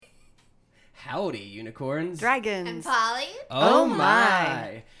Howdy, unicorns. Dragons. And Polly. Oh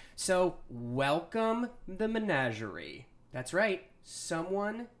my. So, welcome the menagerie. That's right.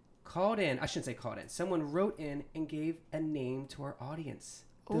 Someone called in. I shouldn't say called in. Someone wrote in and gave a name to our audience.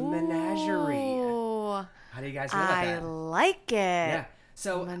 The menagerie. Ooh, How do you guys know about I that? like it. Yeah.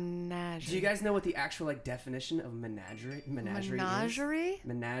 So, Menagerie. do you guys know what the actual definition of menagerie Menagerie? is?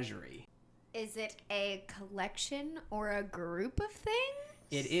 Menagerie. Is it a collection or a group of things?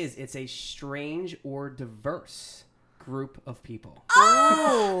 It is. It's a strange or diverse group of people.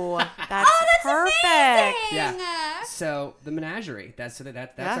 Oh, that's perfect. Amazing! Yeah. So the menagerie. That's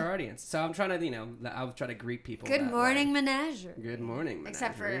Yeah. our audience. So I'm trying to, I'll try to greet people. Good that morning, way. menagerie. Good morning, menagerie.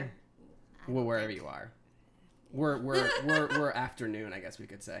 Except for well, wherever you are. We're afternoon, I guess we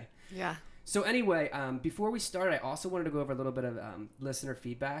could say. Yeah. So anyway, before we start, I also wanted to go over a little bit of listener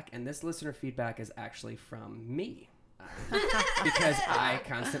feedback, and this listener feedback is actually from me. Because I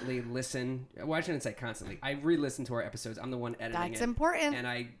constantly listen. Well, I shouldn't say constantly. I re-listen to our episodes. I'm the one editing it. That's important. And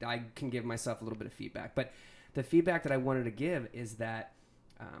I can give myself a little bit of feedback. But the feedback that I wanted to give is that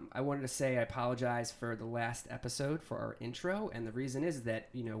I wanted to say I apologize for the last episode for our intro. And the reason is that,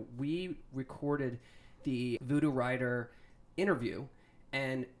 we recorded the Voodoo Rider interview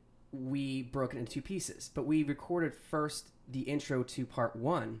and we broke it into two pieces. But we recorded first the intro to part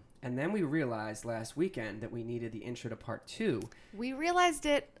 1. And then we realized last weekend that we needed the intro to part 2. We realized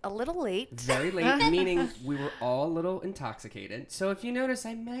it a little late. Very late, meaning we were all a little intoxicated. So if you notice,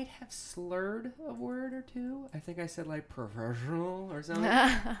 I might have slurred a word or two. I think I said like professional or something.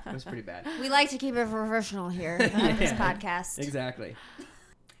 It was pretty bad. we like to keep it professional here on this podcast. Exactly.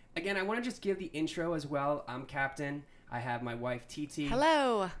 Again, I want to just give the intro as well. I'm Captain. I have my wife, TT.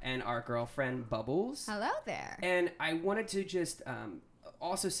 Hello. And our girlfriend, Bubbles. Hello there. And I wanted to just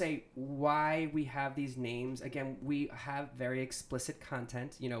also say why we have these names. Again, we have very explicit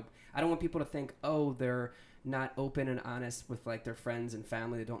content. I don't want people to think, oh, they're not open and honest with like their friends and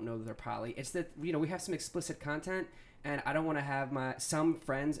family. They don't know that they're poly. It's that, we have some explicit content, and I don't want to have some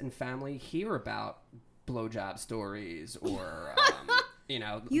friends and family hear about blowjob stories or, You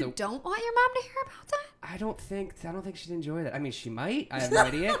don't want your mom to hear about that? I don't think she'd enjoy that. I mean, she might. I have no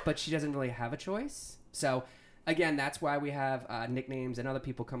idea, but she doesn't really have a choice. So, again, that's why we have nicknames and other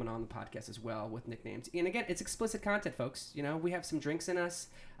people coming on the podcast as well with nicknames. And again, it's explicit content, folks. We have some drinks in us.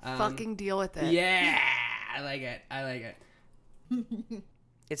 Fucking deal with it. Yeah, I like it.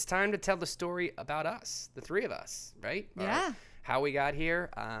 It's time to tell the story about us, the three of us, right? Yeah. How we got here,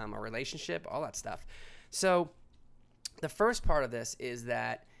 our relationship, all that stuff. So, the first part of this is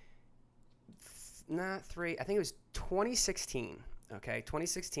that I think it was 2016, okay?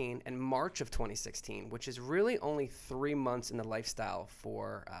 2016 and March of 2016, which is really only 3 months in the lifestyle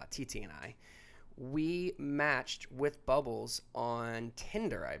for TT and I. We matched with Bubbles on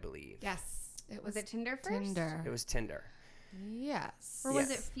Tinder, I believe. Yes. Was it Tinder first? Tinder. It was Tinder. Yes. Or was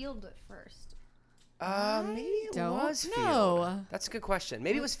Yes. it Field at first? Maybe it don't was Field. know. That's a good question.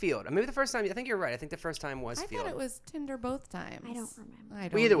 Maybe it was Field. Maybe the first time. I think you're right. I think the first time was I Field. thought it was Tinder both times. I don't remember. I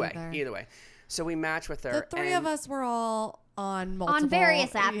don't Well, either way. So we matched with her. The three of us were all on multiple. On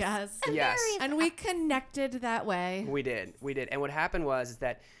various apps. Yes. Yes. And we connected that way. We did. And what happened was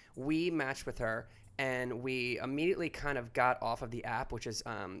that we matched with her, and we immediately kind of got off of the app, which is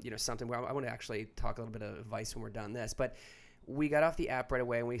something where I want to actually talk a little bit of advice when we're done this. But we got off the app right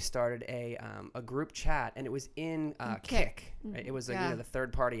away, and we started a group chat, and it was in Kik. Right? It was like the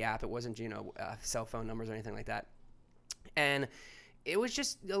third party app. It wasn't cell phone numbers or anything like that. And it was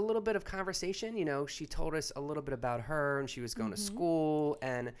just a little bit of conversation. She told us a little bit about her, and she was going to school,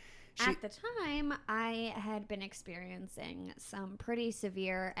 and At the time, I had been experiencing some pretty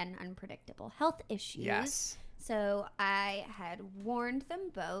severe and unpredictable health issues. Yes. So I had warned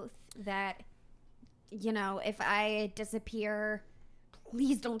them both that, if I disappear,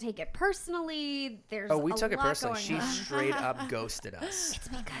 please don't take it personally. There's we took it lot personally. going She on. straight up ghosted us. It's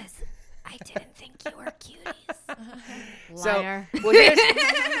because I didn't think you were cuties. Liar.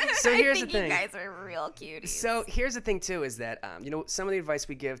 So here's the You thing. guys are real cuties. So here's the thing too, is that some of the advice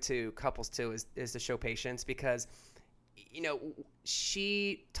we give to couples too is to show patience, because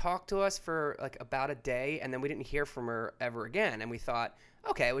she talked to us for like about a day, and then we didn't hear from her ever again, and we thought,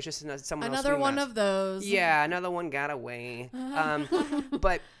 okay, it was just someone else. Another we one matched. of those. Yeah, another one got away.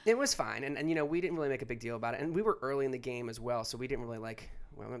 But it was fine, and we didn't really make a big deal about it, and we were early in the game as well, so we didn't really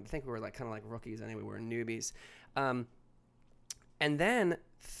I think we were kind of like rookies anyway. We were newbies. And then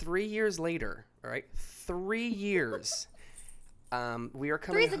 3 years later, all right, 3 years, we are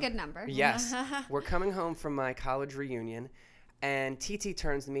coming. Three's a good number. Yes, we're coming home from my college reunion, and TT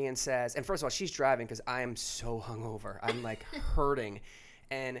turns to me and says, and first of all, she's driving because I am so hungover. I'm like hurting,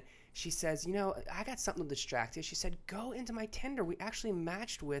 and she says, you know, I got something to distract you. She said, go into my Tinder. We actually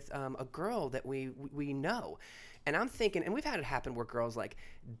matched with a girl that we know. And I'm thinking, and we've had it happen where girls like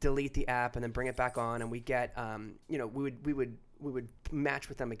delete the app and then bring it back on, and we get, you know, we would match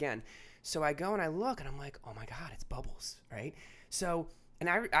with them again. So I go and I look, and I'm like, oh my God, it's Bubbles, right? So, and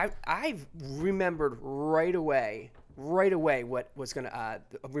I remembered right away what was gonna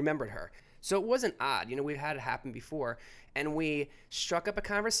remembered her. So it wasn't odd, you know. We've had it happen before, and we struck up a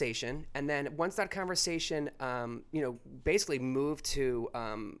conversation, and then once that conversation, you know, basically moved to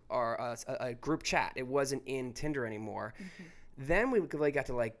a group chat. It wasn't in Tinder anymore. Then we really got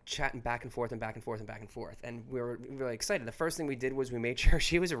to like chatting back and forth and back and forth and back and forth, and we were really excited. The first thing we did was we made sure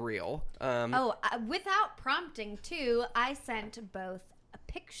she was real. Without prompting too, I sent both a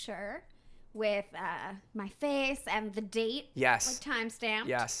picture with my face and the date, Yes. like timestamped.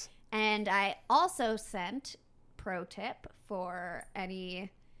 Yes. And I also sent, pro tip for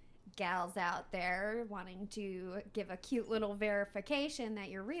any gals out there wanting to give a cute little verification that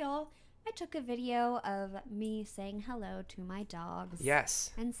you're real, I took a video of me saying hello to my dogs. Yes.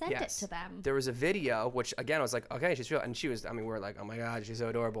 And sent Yes. it to them. There was a video, which again, I was like, okay, she's real. And she was, I mean, we were like, oh my God, she's so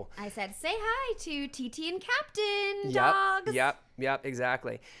adorable. I said, say hi to TT and Captain Yep, dogs. Yep,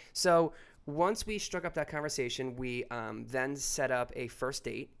 exactly. So once we struck up that conversation, we then set up a first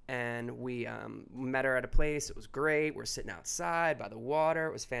date, and we met her at a place. It was great. We're sitting outside by the water.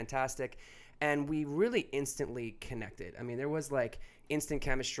 It was fantastic. And we really instantly connected. I mean, there was like instant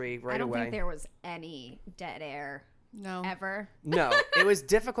chemistry right away. I don't think there was any dead air No. ever. No, it was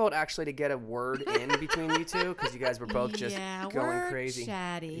difficult actually to get a word in between you two because you guys were both just going we're crazy.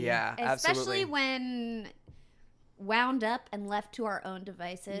 chatty. Yeah, Especially absolutely. when wound up and left to our own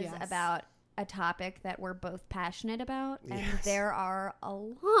devices Yes. about a topic that we're both passionate about. And Yes. there are a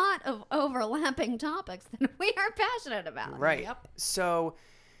lot of overlapping topics that we are passionate about. Right. Yep. So,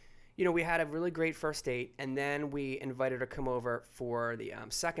 you know, we had a really great first date, and then we invited her to come over for the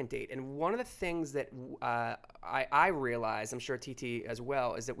second date. And one of the things that I realized, I'm sure TT as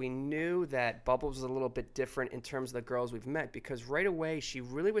well, is that we knew that Bubbles was a little bit different in terms of the girls we've met, because right away she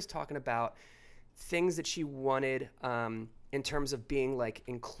really was talking about things that she wanted in terms of being like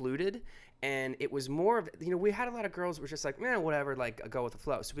included. And it was more of, you know, we had a lot of girls who were just like, whatever, like go with the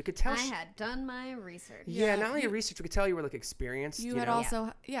flow. So we could tell. I had done my research. Yeah, not only your research, we could tell you were like experienced. You you had know?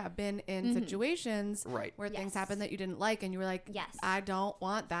 also, been in situations Right. where things Yes. happened that you didn't like, and you were like, Yes. I don't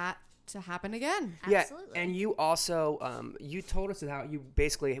want that to happen again. Absolutely. Yeah, and you also you told us how you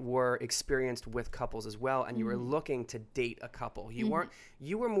basically were experienced with couples as well, and you were looking to date a couple. You weren't.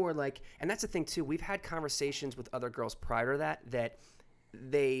 You were more like, and that's the thing too. We've had conversations with other girls prior to that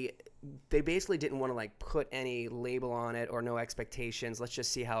they basically didn't want to like put any label on it or no expectations. Let's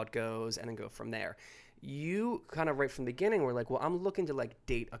just see how it goes and then go from there. You kind of right from the beginning were like, well, I'm looking to like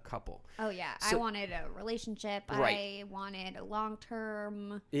date a couple. Oh, yeah. So- I wanted a relationship. Right. I wanted a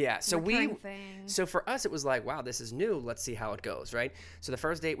long-term Yeah, so recurring thing. so for us it was like, wow, this is new. Let's see how it goes, right? So the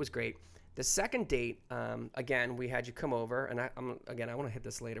first date was great. The second date, again, we had you come over, and I want to hit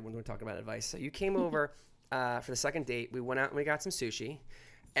this later when we're talking about advice. So you came over for the second date. We went out and we got some sushi,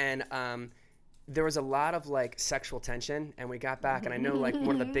 and there was a lot of like sexual tension, and we got back, and I know like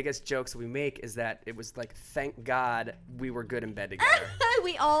one of the biggest jokes we make is that it was like, thank God we were good in bed together.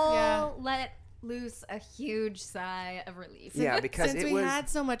 We all Yeah. let loose a huge sigh of relief. Yeah, because Since it we was had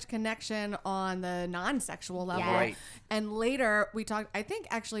so much connection on the non-sexual level, Yes. Right. and later we talked, I think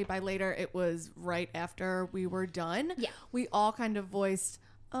actually by later it was right after we were done, Yeah. we all kind of voiced,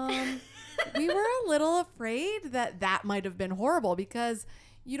 we were a little afraid that might have been horrible, because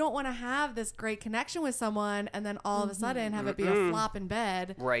you don't want to have this great connection with someone and then all of a sudden have it be a flop in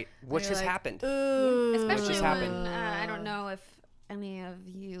bed. right, which You're has like, happened. Ooh. Especially just when, happened. I don't know if any of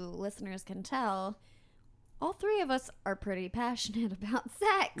you listeners can tell, all three of us are pretty passionate about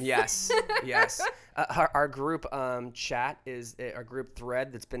sex. Yes, yes. Our group chat is our group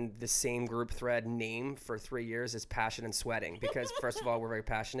thread that's been the same group thread name for 3 years is Passion and Sweating, because first of all, we're very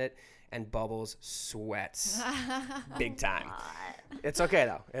passionate, and Bubbles sweats big time. It's okay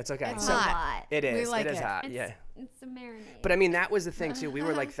though. It's okay. It's So- a lot. It is. We like it is it. hot. It's, Yeah. it's a marinade. But I mean, that was the thing too. We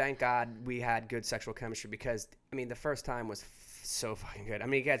were like, thank God we had good sexual chemistry, because I mean, the first time was so fucking good. I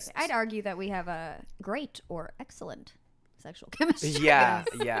mean, it gets. I'd argue that we have a great or excellent sexual chemistry. Yeah,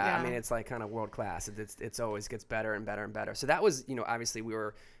 Yes. yeah. I Yeah. mean, it's like kind of world class. It's always gets better and better and better. So that was, you know, obviously we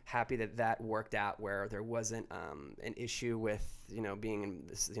were happy that worked out, where there wasn't an issue with, you know, being in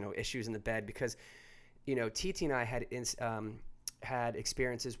this, you know, issues in the bed, because, you know, TT and I had had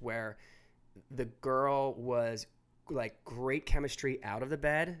experiences where the girl was like great chemistry out of the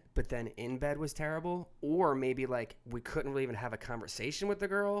bed, but then in bed was terrible, or maybe like we couldn't really even have a conversation with the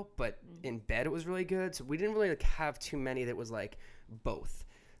girl, but in bed it was really good. So we didn't really like have too many that was like both.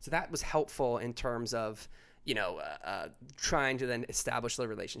 So that was helpful in terms of, trying to then establish the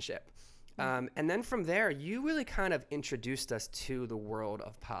relationship. And then from there, you really kind of introduced us to the world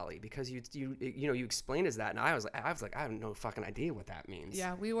of poly, because you explained us that, and I was like, I have no fucking idea what that means.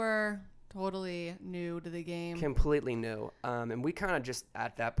 Yeah, we were totally new to the game. Completely new. And we kind of just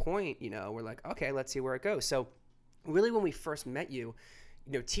at that point, we're like, okay, let's see where it goes. So really, when we first met you,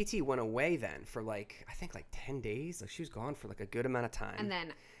 TT went away then for I think 10 days. Like she was gone for like a good amount of time.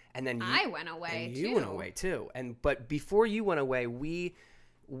 And then I went away and too. You went away too. But before you went away,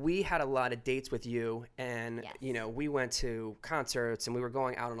 we had a lot of dates with you, and yes. We went to concerts and we were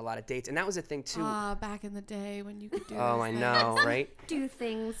going out on a lot of dates, and that was a thing too. Back in the day when you could do Oh, those I things. know, right? Do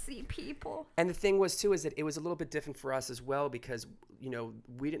things, see people. And the thing was too is that it was a little bit different for us as well, because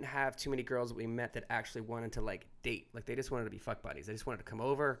we didn't have too many girls that we met that actually wanted to like date. Like they just wanted to be fuck buddies. They just wanted to come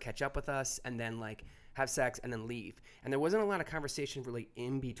over, catch up with us, and then like have sex and then leave. And there wasn't a lot of conversation really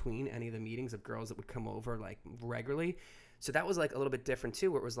in between any of the meetings of girls that would come over like regularly. So that was like a little bit different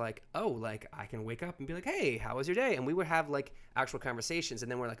too, where it was like, oh, like I can wake up and be like, hey, how was your day? And we would have like actual conversations.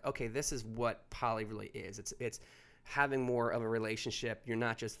 And then we're like, okay, this is what poly really is. It's having more of a relationship. You're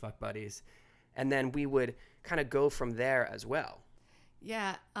not just fuck buddies. And then we would kind of go from there as well.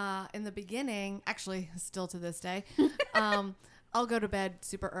 Yeah. In the beginning, actually still to this day, I'll go to bed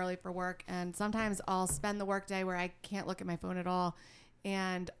super early for work, and sometimes I'll spend the work day where I can't look at my phone at all.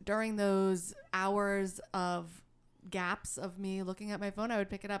 And during those hours of gaps of me looking at my phone, I would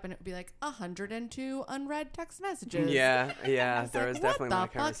pick it up and it would be like 102 unread text messages. Yeah. There was like, definitely what more the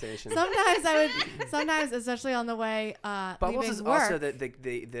fuck? conversation. Sometimes, especially on the way, Bubbles leaving is work. also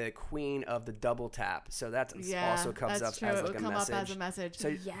the queen of the double tap, so that also comes that's up true. as It like would a come message. up as a message. So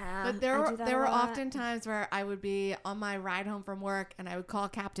Yeah. But there I do that were a lot. often times where I would be on my ride home from work and I would call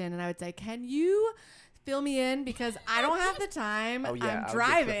Captain and I would say, "Can you fill me in, because I don't have the time. Oh, yeah, I I'm would get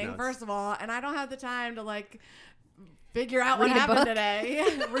driving, Cliff first of all, and I don't have the time to like figure out Read what a happened book.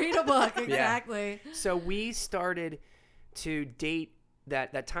 today." Read a book, exactly. So we started to date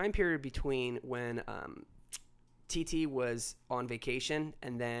that time period between when TT was on vacation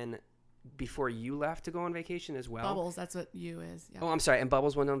and then before you left to go on vacation as well. Bubbles, that's what you is. Yeah. Oh, I'm sorry. And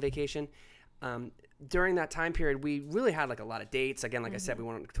Bubbles went on vacation. During that time period, we really had like a lot of dates. Again, like I said, we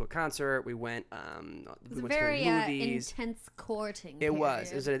went to a concert. We went. It was we a went very to movies. intense courting. It was. It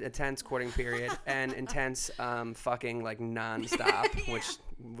period. was an intense courting period and intense fucking like nonstop, which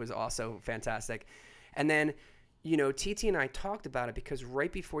was also fantastic. And then, TT and I talked about it because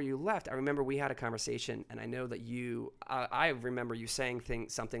right before you left, I remember we had a conversation, and I know that I remember you saying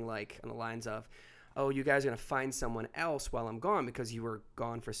something like on the lines of, oh, you guys are going to find someone else while I'm gone because you were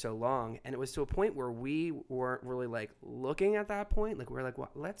gone for so long. And it was to a point where we weren't really like looking at that point. Like we're like, well,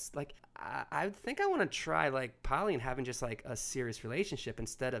 let's like, I think I want to try like poly and having just like a serious relationship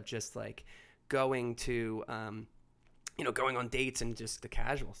instead of just like going to, going on dates and just the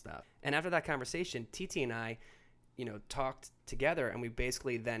casual stuff. And after that conversation, TT and I, talked together, and we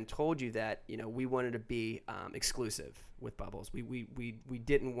basically then told you that, we wanted to be exclusive with Bubbles. We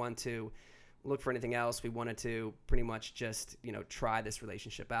didn't want to look for anything else. We wanted to pretty much just, try this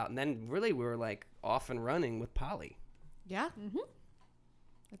relationship out. And then really we were like off and running with poly. Yeah. Mm-hmm.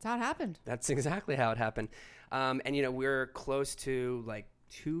 That's how it happened. That's exactly how it happened. And, we're close to like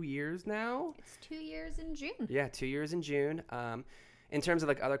 2 years now. It's 2 years in June. Yeah, 2 years in June. In terms of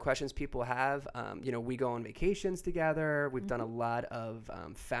like other questions people have, we go on vacations together. We've done a lot of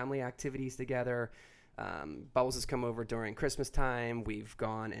family activities together. Bubbles has come over during Christmas time. We've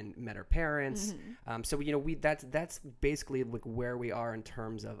gone and met her parents. So that's basically like where we are in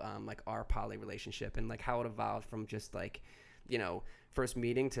terms of like our poly relationship and like how it evolved from just like, first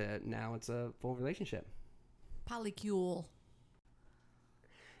meeting to now it's a full relationship. Polycule.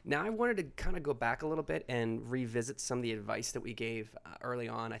 Now I wanted to kind of go back a little bit and revisit some of the advice that we gave early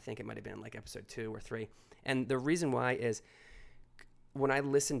on. I think it might have been like episode 2 or 3. And the reason why is when I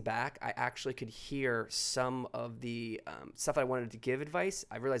listened back, I actually could hear some of the stuff I wanted to give advice.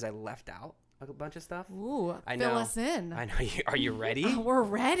 I realized I left out a bunch of stuff. Ooh, I fill know. us in. I know. Are you ready? Oh, we're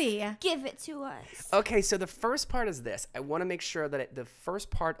ready. Give it to us. Okay, so the first part is this. I want to make sure that the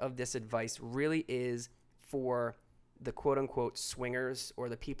first part of this advice really is for the quote-unquote swingers or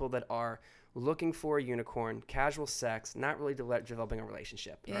the people that are looking for a unicorn, casual sex, not really developing a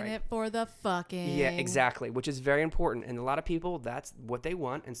relationship. In right? it for the fucking. Yeah, exactly, which is very important. And a lot of people, that's what they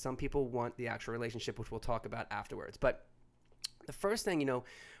want. And some people want the actual relationship, which we'll talk about afterwards. But The first thing,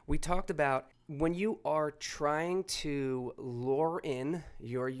 we talked about when you are trying to lure in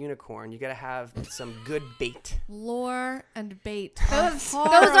your unicorn, you got to have some good bait. Lure and bait. Those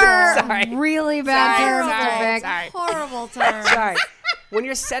horrible. are Sorry. really bad terms to Sorry. pick. Sorry. Horrible terms. Sorry. When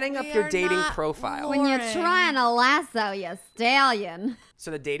you're setting up We your are dating not profile. When you're Boring. trying to lasso you stallion.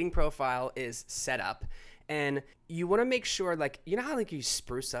 So the dating profile is set up, and you want to make sure, like, you know how like you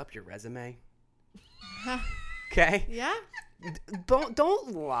spruce up your resume? Okay? Yeah.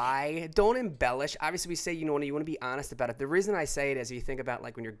 Don't lie. Don't embellish. Obviously, we say you want to be honest about it. The reason I say it is you think about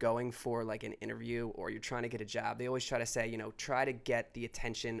like when you're going for like an interview or you're trying to get a job, they always try to say, try to get the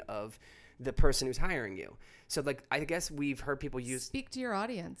attention of the person who's hiring you. So like I guess we've heard people use Speak to your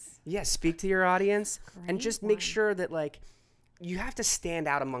audience. speak to your audience and Great just one. make sure that like you have to stand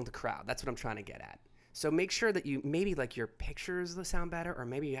out among the crowd. That's what I'm trying to get at. So make sure that you maybe like your pictures sound better, or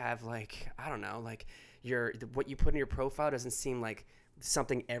maybe you have like, I don't know, like what you put in your profile doesn't seem like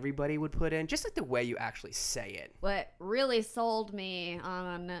something everybody would put in, just like the way you actually say it. What really sold me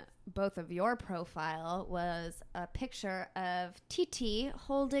on both of your profile was a picture of TT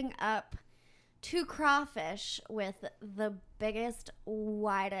holding up 2 crawfish with the biggest,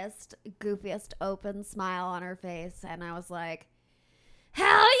 widest, goofiest open smile on her face. And I was like,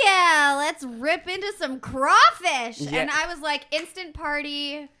 hell yeah, let's rip into some crawfish. Yeah. And I was like, instant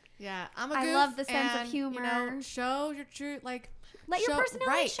party. Yeah, I'm a I goof, love the sense of and, humor. show your true, like, Let your personality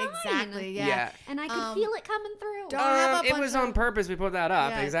right, shine. exactly, yeah. And I could feel it coming through. don't have a It bunch was on of- purpose we put that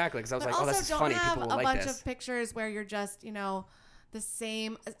up, Yeah. exactly, because I was But like, oh, also this is don't funny. have People will a like bunch this. of pictures where you're just, the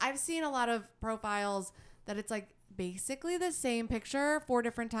same. I've seen a lot of profiles that it's like basically the same picture 4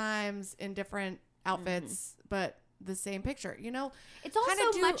 different times in different outfits, but the same picture, It's also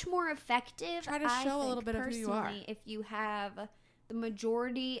kinda much more effective. try to I show a little think, bit of who you are. personally, if you have the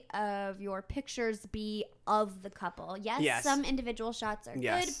majority of your pictures be of the couple. Yes. Some individual shots are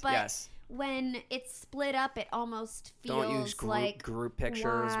good, but when it's split up, it almost feels Don't use like group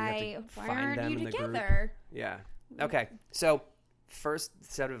pictures. Why, We have to why find aren't them you in the group. together? Yeah. Okay. So first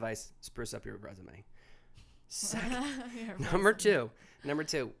set of advice: spruce up your resume. Second, Number two,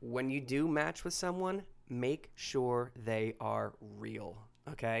 when you do match with someone, make sure they are real.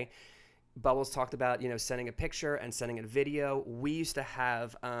 Okay. Bubbles talked about, sending a picture and sending a video. We used to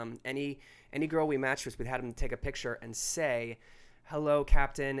have any girl we matched with, we'd have them take a picture and say, hello,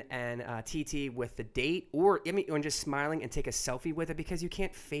 Captain, and TT with the date, or just smiling and take a selfie with it, because you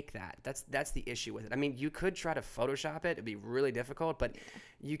can't fake that. That's the issue with it. I mean, you could try to Photoshop it. It'd be really difficult, but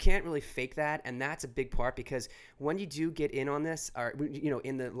you can't really fake that, and that's a big part, because when you do get in on this, or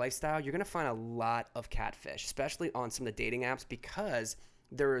in the lifestyle, you're going to find a lot of catfish, especially on some of the dating apps, because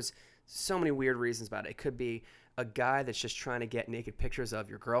there's so many weird reasons about it. It could be a guy that's just trying to get naked pictures of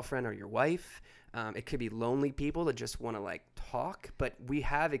your girlfriend or your wife. It could be lonely people that just want to talk, but we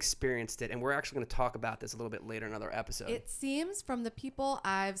have experienced it, and we're actually going to talk about this a little bit later in another episode. It seems from the people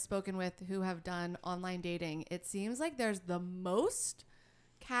I've spoken with who have done online dating, it seems like there's the most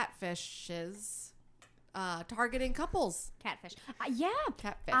catfishes targeting couples. Catfish. Yeah.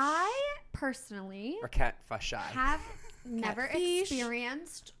 Catfish. I personally or catfish eye. have never Catfish.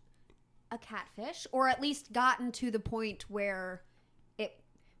 experienced a catfish, or at least gotten to the point where it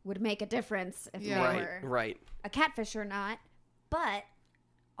would make a difference if Yeah. they were Right. a catfish or not. But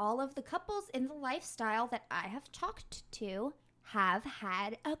all of the couples in the lifestyle that I have talked to have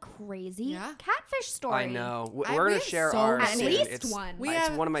had a crazy Yeah. catfish story. I know. We're we going to have share so ours. many. At soon. least It's, one. We it's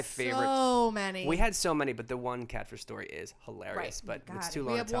have one of my favorites. so many. We had so many, but the one catfish story is hilarious. Right. But it's God. too we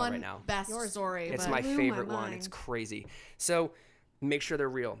long to have tell one right now. best Yours- story. It's but my blew my favorite one. It's mind. crazy. So make sure they're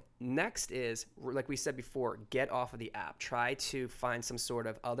real. Next is, like we said before, get off of the app. Try to find some sort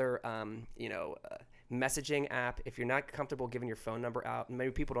of other, messaging app. If you're not comfortable giving your phone number out,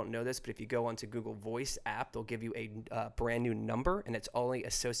 many people don't know this, but if you go onto Google Voice app, they'll give you a brand new number, and it's only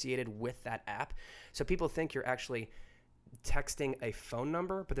associated with that app. So people think you're actually texting a phone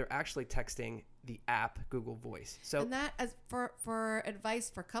number, but they're actually texting the app Google Voice. So and that, as for advice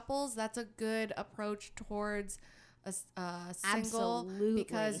for couples, that's a good approach towards a single, Absolutely.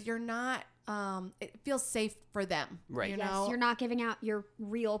 because you're not. It feels safe for them, Right. You Yes, know, you're not giving out your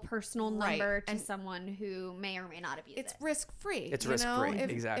real personal Right. number to And someone who may or may not abuse it's it. risk free. It's risk-free,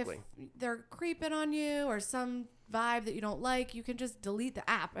 exactly. If they're creeping on you or some vibe that you don't like, you can just delete the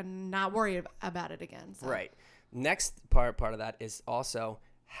app and not worry about it again. So. Right. Next part of that is also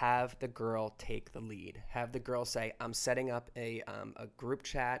have the girl take the lead. Have the girl say, I'm setting up a group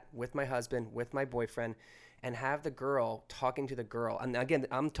chat with my husband, with my boyfriend, and have the girl talking to the girl. And again,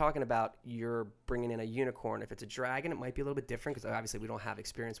 I'm talking about you're bringing in a unicorn. If it's a dragon, it might be a little bit different because obviously we don't have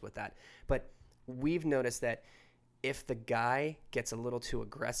experience with that. But we've noticed that if the guy gets a little too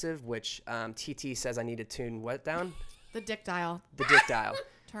aggressive, which TT says I need to tune what down? The dick dial. The dick dial.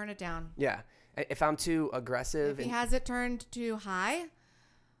 Turn it down. Yeah. If I'm too aggressive. If he has it turned to high,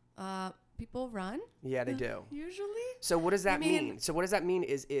 people run. Yeah, they do. Usually. So what does that mean? So what does that mean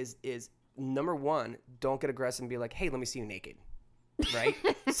is number one, don't get aggressive and be like, hey, let me see you naked. Right?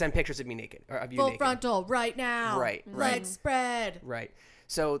 Send pictures of me naked. Or of you Full naked. frontal right now. Right. Legs spread. Right.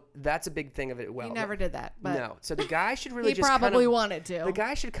 So that's a big thing of it. Well, He never did that. But no. So the guy should really he just probably wanted to. The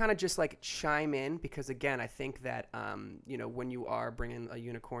guy should kind of just like chime in because again, I think that when you are bringing a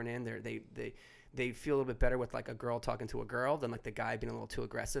unicorn in, they feel a little bit better with like a girl talking to a girl than like the guy being a little too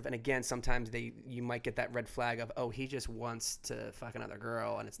aggressive. And again, sometimes you might get that red flag of, oh, he just wants to fuck another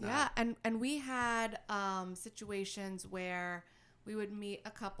girl, and it's not. Yeah, and we had situations where we would meet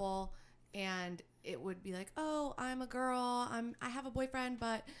a couple and it would be like, oh, I'm a girl, I have a boyfriend,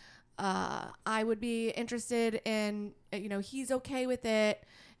 but I would be interested in, he's okay with it,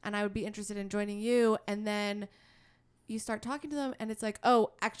 and I would be interested in joining you. And then you start talking to them and it's like,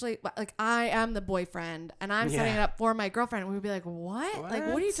 oh, actually, like I am the boyfriend and I'm setting it up for my girlfriend. And we'd be like, what? Like,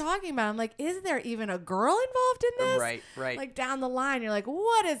 what are you talking about? I'm like, is there even a girl involved in this? Right. Like down the line, you're like,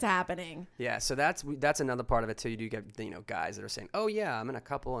 what is happening? Yeah. So that's another part of it too. You do get, guys that are saying, oh yeah, I'm in a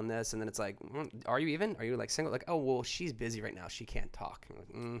couple in this. And then it's like, are you like single? Like, oh, well, she's busy right now. She can't talk.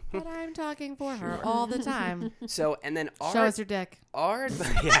 Like, But I'm talking for her all the time. So, and then show us your dick.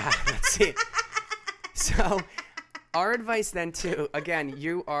 Yeah, let's see. So our advice then too, again,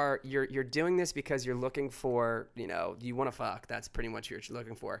 you're doing this because you're looking for, you want to fuck. That's pretty much what you're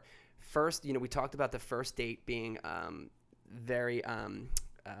looking for. First, we talked about the first date being very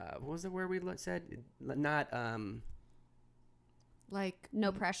what was the word we said? Not like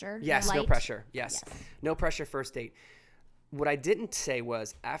no pressure. Yes, light. no pressure. Yes. No pressure first date. What I didn't say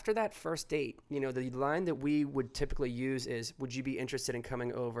was after that first date, the line that we would typically use is, would you be interested in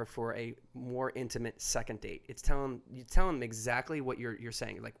coming over for a more intimate second date? It's telling them exactly what you're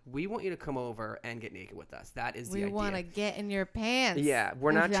saying. Like, we want you to come over and get naked with us. That is the idea. We want to get in your pants. Yeah,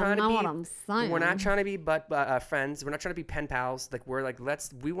 we're not trying to be. What I'm saying. We're not trying to be friends. We're not trying to be pen pals. Like, we're like,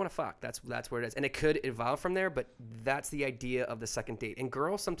 we want to fuck. That's where it is. And it could evolve from there, but that's the idea of the second date. And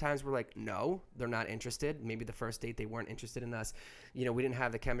girls sometimes were like, no, they're not interested. Maybe the first date they weren't interested in us. We didn't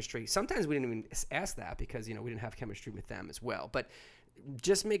have the chemistry. Sometimes we didn't even ask that because, we didn't have chemistry with them as well. But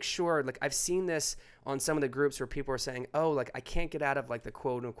just make sure, like, I've seen this on some of the groups where people are saying, oh, like, I can't get out of like the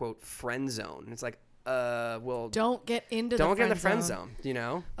quote unquote friend zone. And it's like, well, don't get into the friend zone,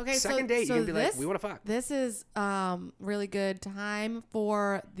 Okay, second date, you can be like, we want to fuck. This is really good time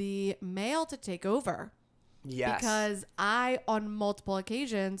for the male to take over. Yes. Because I, on multiple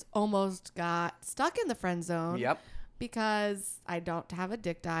occasions, almost got stuck in the friend zone. Yep. Because I don't have a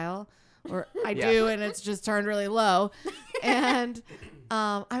dick dial, or I do, and it's just turned really low. And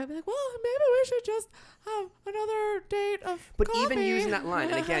I would be like, well, maybe we should just have another date of But coffee. even using that line,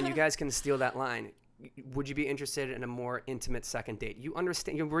 and again, you guys can steal that line. Would you be interested in a more intimate second date? You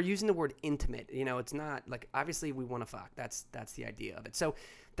understand? We're using the word intimate. It's not like, obviously we want to fuck. That's the idea of it. So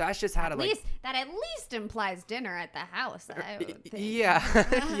that's just how to That at least implies dinner at the house. I would think. Yeah.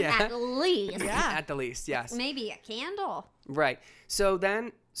 Yeah. At least. Yeah. At the least, yes. Maybe a candle. Right. So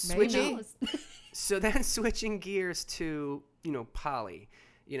then switching Maybe. switching gears to, poly.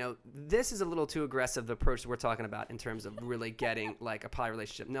 This is a little too aggressive, the approach that we're talking about in terms of really getting like a poly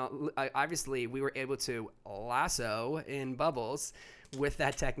relationship. Now, obviously we were able to lasso in Bubbles with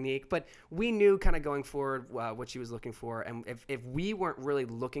that technique, but we knew kind of going forward what she was looking for. And if we weren't really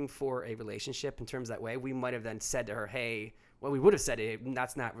looking for a relationship in terms of that way, we might have then said to her, hey, we would have said, hey,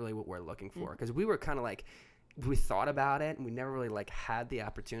 that's not really what we're looking for. Because we were kind of like, we thought about it and we never really like had the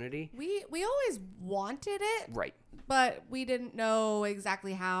opportunity. We always wanted it. Right. But we didn't know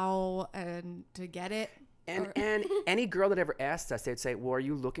exactly how and to get it. And any girl that ever asked us, they'd say, well, are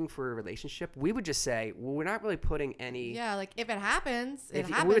you looking for a relationship? We would just say, well, we're not really putting any. Yeah, like if it happens, it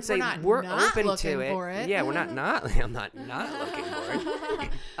happens. We would say, we're not open looking to it. for it. Yeah, we're not I'm not looking for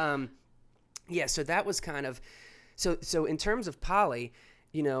it. Yeah, so that was kind of, so in terms of poly,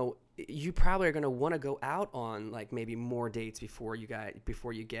 you probably are going to want to go out on like maybe more dates before you get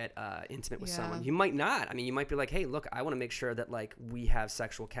intimate with someone. You might not. I mean, you might be like, hey, look, I want to make sure that like we have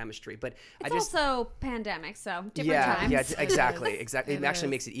sexual chemistry. But it's also pandemic, so different times. Yeah, exactly. It actually is.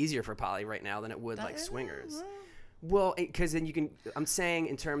 makes it easier for poly right now than it would like swingers. Well, because then you can. I'm saying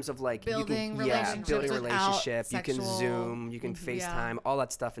in terms of like building building a relationship. You can sexual, Zoom, you can FaceTime, all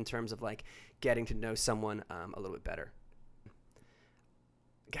that stuff in terms of like getting to know someone a little bit better.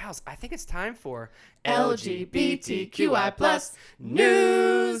 Gals, I think it's time for LGBTQI+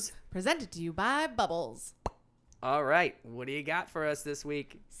 news. Presented to you by Bubbles. All right. What do you got for us this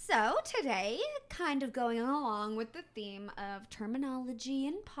week? So today, kind of going along with the theme of terminology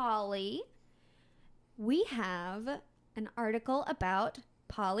and poly, we have an article about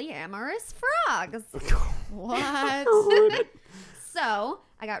polyamorous frogs. What? So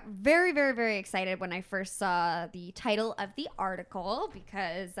I got very, very, very excited when I first saw the title of the article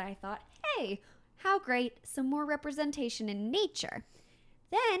because I thought, hey, how great, some more representation in nature.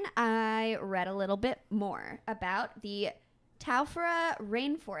 Then I read a little bit more about the Tauphra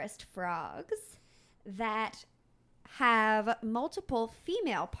rainforest frogs that have multiple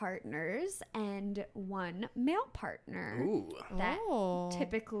female partners and one male partner Ooh. that Oh.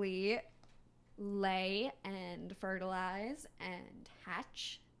 typically lay and fertilize and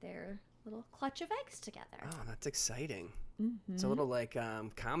hatch their little clutch of eggs together. Oh, that's exciting. Mm-hmm. It's a little like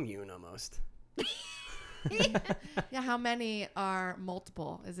commune almost. Yeah, how many are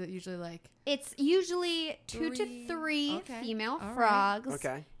multiple? Is it usually like It's usually 2 to Three. 3 Okay. female All right. frogs.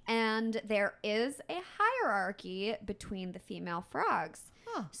 Okay. And there is a hierarchy between the female frogs.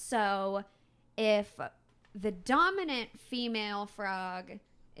 Huh. So if the dominant female frog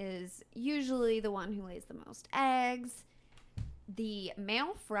is usually the one who lays the most eggs, the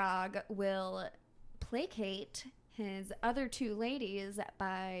male frog will placate his other 2 ladies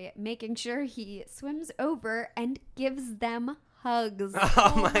by making sure he swims over and gives them hugs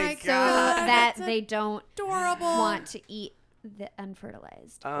Oh, my my so God. that That's they don't adorable? want to eat the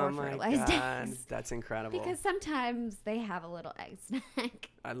unfertilized Oh or my fertilized God. eggs. That's incredible. Because sometimes they have a little egg snack.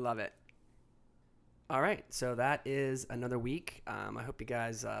 I love it. All right, so that is another week. I hope you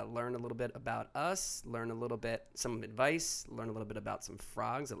guys learned a little bit about us, learn a little bit, some advice, learn a little bit about some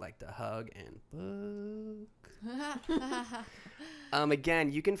frogs that like to hug and fuck. Again,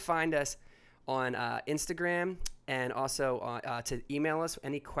 you can find us on Instagram and also to email us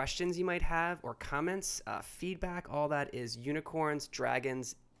any questions you might have or comments, feedback. All that is unicorns,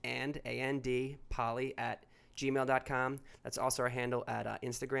 dragons, and AND, poly at gmail.com. That's also our handle at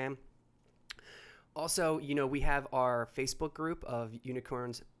Instagram. Also, we have our Facebook group of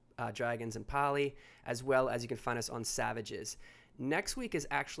unicorns, dragons, and poly, as well as you can find us on Savages. Next week is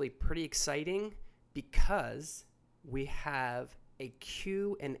actually pretty exciting because we have a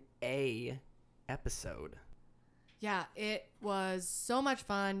Q&A episode. Yeah, it was so much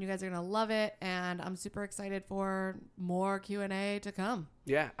fun. You guys are going to love it. And I'm super excited for more Q&A to come.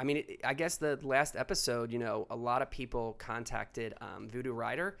 Yeah, I mean, I guess the last episode, a lot of people contacted Voodoo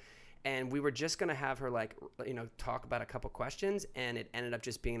Rider, and we were just going to have her, talk about a couple questions, and it ended up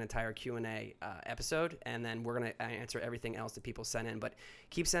just being an entire Q&A episode, and then we're going to answer everything else that people sent in. But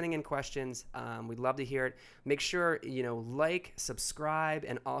keep sending in questions. We'd love to hear it. Make sure, like, subscribe,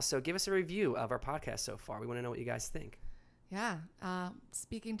 and also give us a review of our podcast so far. We want to know what you guys think. Yeah.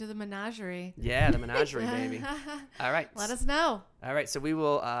 Speaking to the menagerie. Yeah, the menagerie, baby. All right. Let us know. All right, so we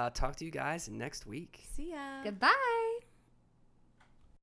will talk to you guys next week. See ya. Goodbye.